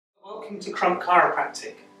Welcome to Crump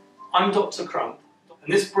Chiropractic. I'm Dr Crump,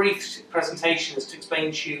 and this brief presentation is to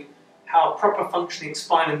explain to you how a proper functioning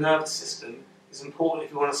spine and nervous system is important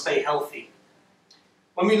if you want to stay healthy.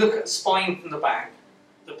 When we look at the spine from the back,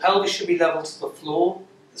 the pelvis should be level to the floor,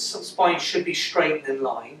 the spine should be straight and in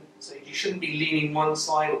line, so you shouldn't be leaning one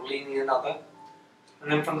side or leaning another.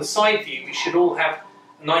 And then from the side view, we should all have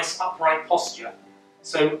a nice upright posture.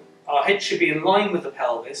 So our head should be in line with the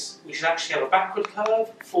pelvis. We should actually have a backward curve,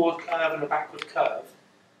 forward curve and a backward curve.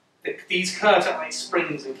 These curves act like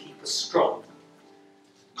springs and keep us strong.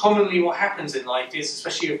 Commonly what happens in life is,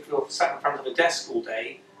 especially if you're sat in front of a desk all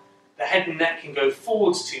day, the head and neck can go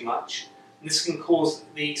forwards too much, and this can cause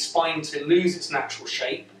the spine to lose its natural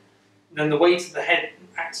shape. And then the weight of the head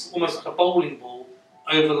acts almost like a bowling ball,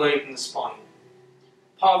 overloading the spine.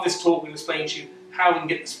 Part of this talk will explain to you how we can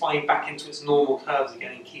get the spine back into its normal curves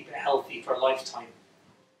again and keep it healthy for a lifetime.